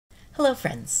Hello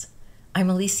friends, I'm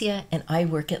Alicia and I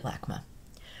work at LACMA.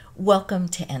 Welcome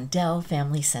to Andell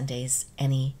Family Sundays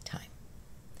Anytime.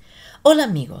 Hola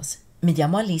amigos, me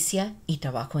llamo Alicia y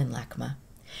trabajo en LACMA.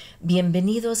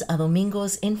 Bienvenidos a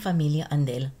Domingos en Familia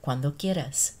Andell cuando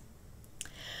quieras.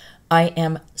 I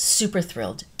am super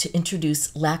thrilled to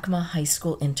introduce LACMA High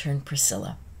School intern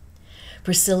Priscilla.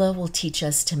 Priscilla will teach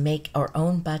us to make our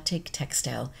own batik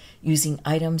textile using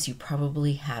items you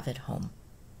probably have at home.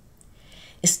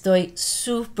 Estoy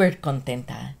súper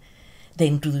contenta de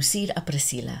introducir a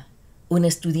Priscilla, una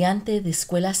estudiante de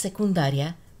escuela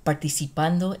secundaria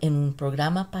participando en un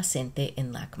programa pasante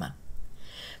en LACMA.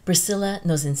 Priscilla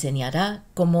nos enseñará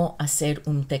cómo hacer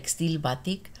un textil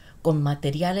batik con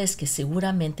materiales que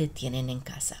seguramente tienen en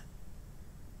casa.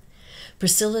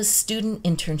 Priscilla's student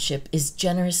internship is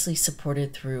generously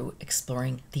supported through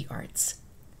Exploring the Arts.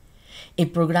 El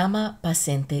programa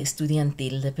pasante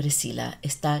estudiantil de Priscilla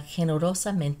está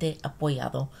generosamente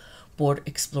apoyado por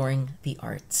Exploring the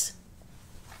Arts.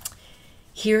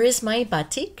 Here is my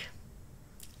batik.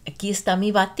 Aquí está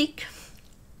mi batik.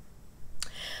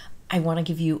 I want to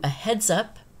give you a heads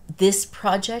up. This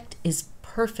project is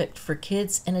perfect for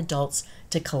kids and adults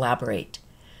to collaborate.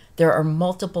 There are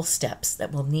multiple steps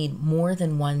that will need more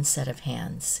than one set of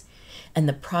hands, and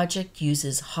the project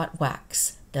uses hot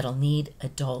wax that'll need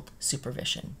adult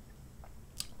supervision.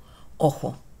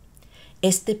 Ojo,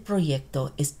 este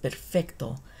proyecto es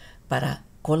perfecto para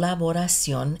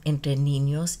colaboración entre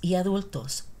niños y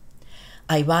adultos.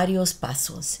 Hay varios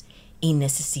pasos y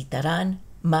necesitarán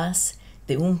más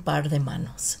de un par de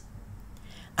manos.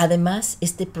 Además,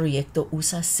 este proyecto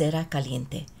usa cera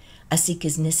caliente, así que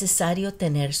es necesario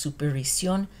tener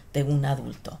supervisión de un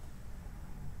adulto.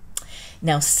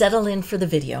 Now settle in for the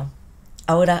video.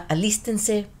 Ahora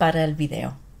alístense para el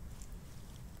video.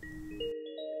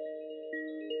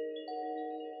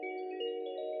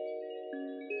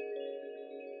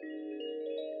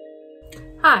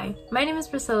 Hi, my name is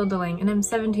Priscella D and I'm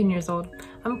 17 years old.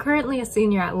 I'm currently a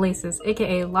senior at LACMA,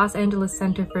 aka Los Angeles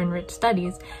Center for Enriched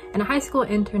Studies, and a high school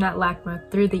intern at LACMA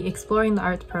through the Exploring the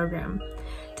Arts program.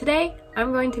 Today,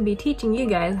 I'm going to be teaching you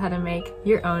guys how to make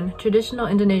your own traditional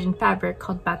Indonesian fabric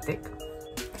called batik.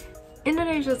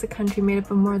 Indonesia is a country made up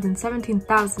of more than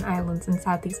 17,000 islands in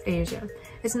Southeast Asia.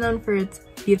 It's known for its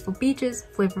beautiful beaches,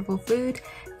 flavorful food,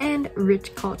 and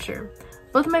rich culture.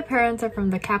 Both of my parents are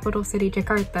from the capital city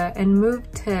Jakarta and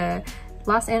moved to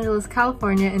Los Angeles,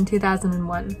 California in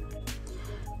 2001.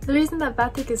 The reason that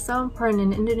batik is so important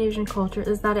in Indonesian culture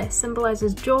is that it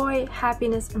symbolizes joy,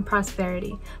 happiness, and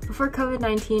prosperity. Before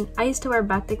COVID-19, I used to wear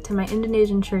batik to my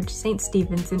Indonesian church, St.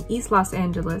 Stephen's in East Los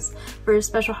Angeles, for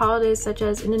special holidays such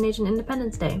as Indonesian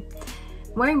Independence Day.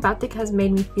 Wearing batik has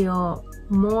made me feel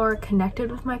more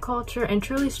connected with my culture and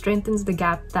truly strengthens the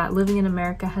gap that living in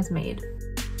America has made.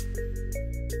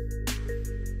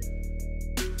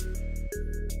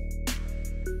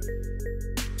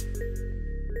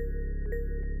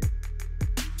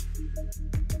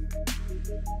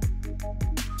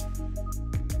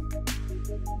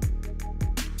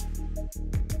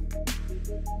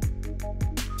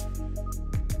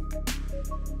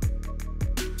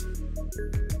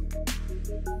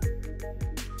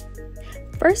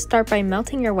 First, start by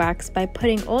melting your wax by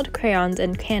putting old crayons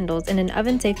and candles in an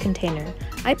oven-safe container.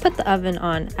 I put the oven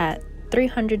on at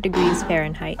 300 degrees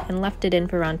Fahrenheit and left it in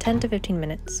for around 10 to 15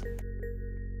 minutes.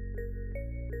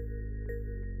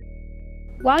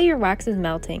 While your wax is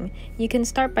melting, you can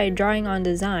start by drawing on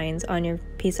designs on your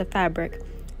piece of fabric.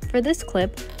 For this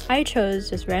clip, I chose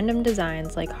just random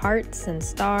designs like hearts and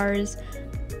stars,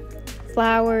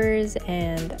 flowers,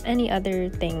 and any other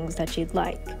things that you'd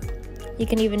like. You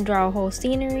can even draw a whole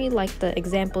scenery like the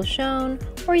example shown,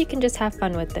 or you can just have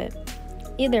fun with it.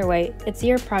 Either way, it's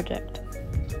your project.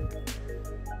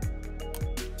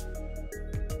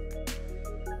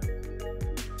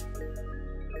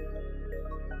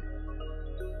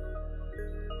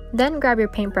 Then grab your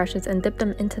paintbrushes and dip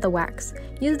them into the wax.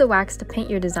 Use the wax to paint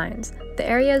your designs. The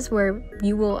areas where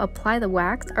you will apply the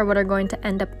wax are what are going to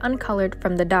end up uncolored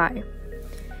from the dye.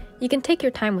 You can take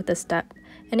your time with this step,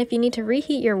 and if you need to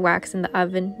reheat your wax in the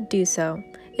oven, do so.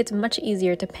 It's much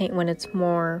easier to paint when it's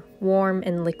more warm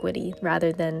and liquidy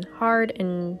rather than hard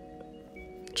and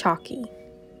chalky.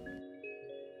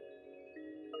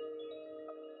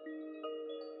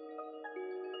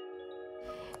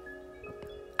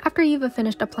 After you've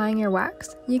finished applying your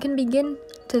wax, you can begin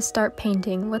to start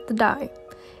painting with the dye.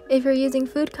 If you're using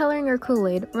food coloring or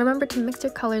Kool-Aid, remember to mix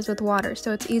your colors with water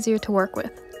so it's easier to work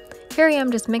with. Here I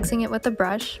am just mixing it with a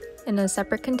brush in a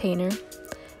separate container.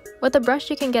 With a brush,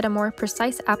 you can get a more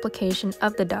precise application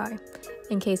of the dye.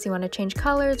 in case you want to change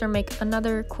colors or make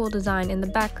another cool design in the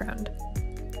background.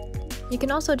 You can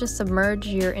also just submerge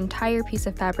your entire piece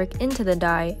of fabric into the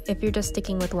dye if you're just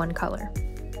sticking with one color.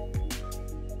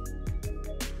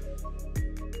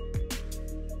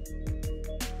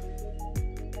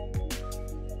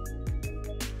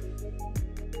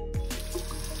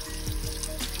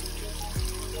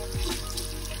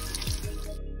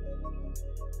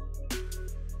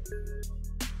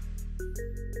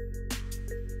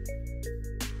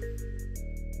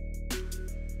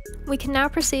 We can now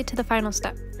proceed to the final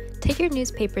step. Take your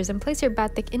newspapers and place your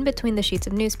batik in between the sheets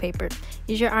of newspaper.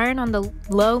 Use your iron on the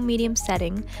low-medium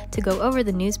setting to go over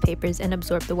the newspapers and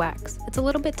absorb the wax. It's a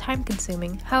little bit time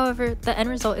consuming, however, the end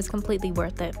result is completely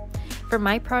worth it. For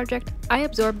my project, I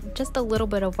absorbed just a little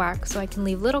bit of wax so I can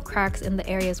leave little cracks in the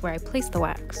areas where I place the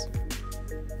wax.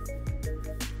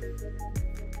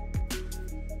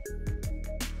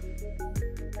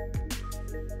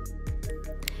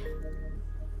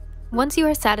 Once you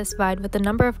are satisfied with the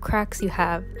number of cracks you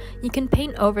have, you can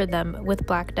paint over them with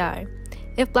black dye.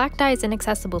 If black dye is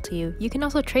inaccessible to you, you can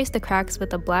also trace the cracks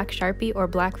with a black Sharpie or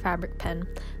black fabric pen.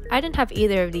 I didn't have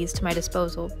either of these to my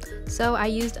disposal, so I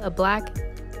used a black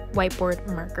whiteboard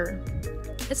marker.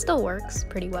 It still works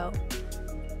pretty well.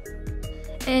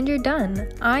 And you're done.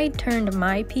 I turned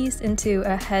my piece into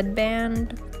a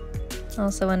headband,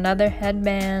 also another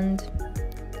headband,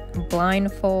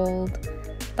 blindfold.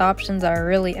 The options are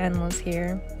really endless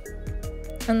here.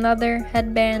 Another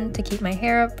headband to keep my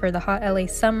hair up for the hot LA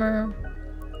summer.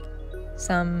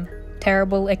 Some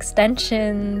terrible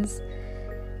extensions.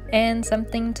 And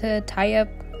something to tie up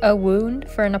a wound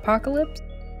for an apocalypse.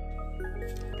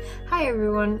 Hi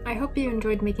everyone, I hope you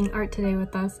enjoyed making art today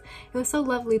with us. It was so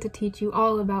lovely to teach you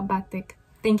all about batik.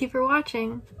 Thank you for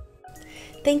watching.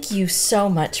 Thank you so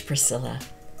much, Priscilla.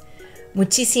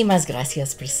 Muchísimas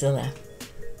gracias, Priscilla.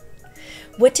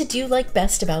 What did you like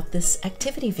best about this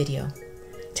activity video?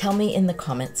 Tell me in the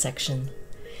comment section.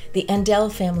 The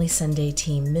Andell Family Sunday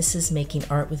team misses making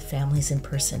art with families in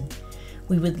person.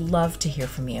 We would love to hear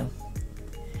from you.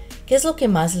 ¿Qué es lo que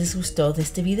más les gustó de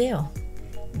este video?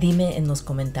 Dime en los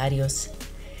comentarios.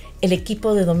 El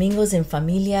equipo de Domingos en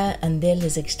Familia Andell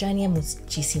les extraña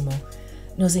muchísimo.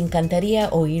 Nos encantaría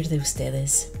oír de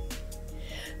ustedes.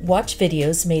 Watch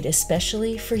videos made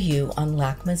especially for you on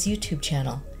LACMA's YouTube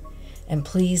channel. And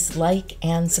please like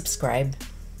and subscribe.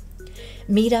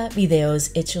 Mira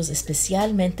videos hechos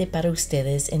especialmente para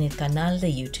ustedes en el canal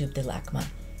de YouTube de LACMA.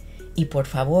 Y por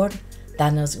favor,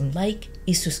 danos un like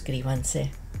y suscríbanse.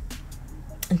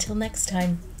 Until next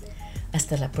time,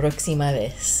 hasta la próxima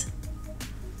vez.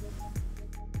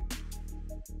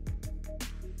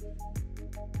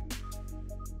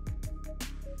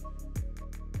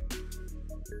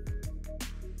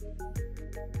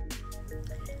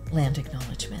 Land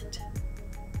acknowledgement.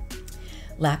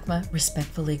 LACMA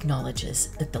respectfully acknowledges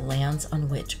that the lands on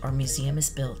which our museum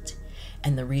is built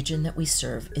and the region that we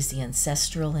serve is the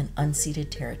ancestral and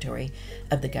unceded territory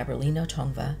of the Gabrielino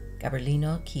Tongva,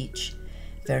 Gabrielino Kich,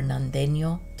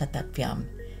 Fernandeño Tatatviam,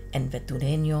 and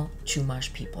Vetureño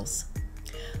Chumash peoples.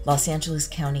 Los Angeles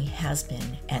County has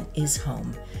been and is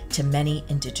home to many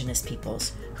indigenous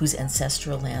peoples whose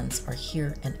ancestral lands are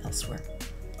here and elsewhere.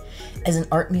 As an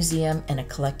art museum and a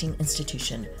collecting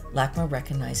institution, LACMA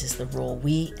recognizes the role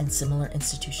we and similar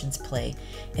institutions play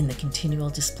in the continual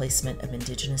displacement of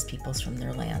indigenous peoples from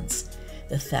their lands,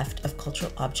 the theft of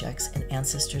cultural objects and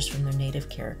ancestors from their native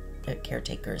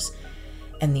caretakers,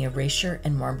 and the erasure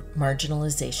and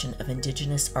marginalization of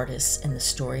indigenous artists and the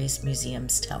stories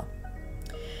museums tell.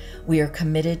 We are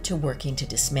committed to working to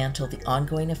dismantle the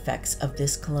ongoing effects of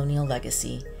this colonial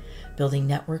legacy, building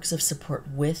networks of support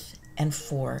with and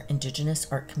for indigenous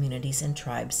art communities and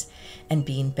tribes, and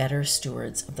being better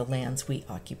stewards of the lands we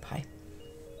occupy.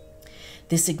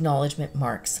 This acknowledgement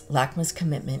marks LACMA's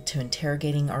commitment to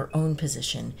interrogating our own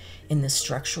position in the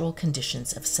structural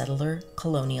conditions of settler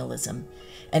colonialism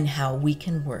and how we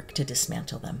can work to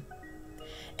dismantle them.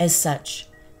 As such,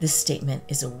 this statement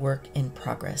is a work in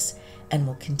progress and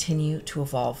will continue to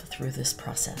evolve through this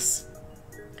process.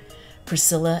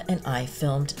 Priscilla and I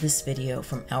filmed this video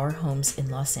from our homes in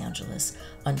Los Angeles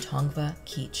on Tongva,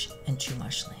 Kich, and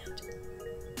Chumash land.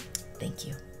 Thank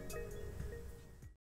you.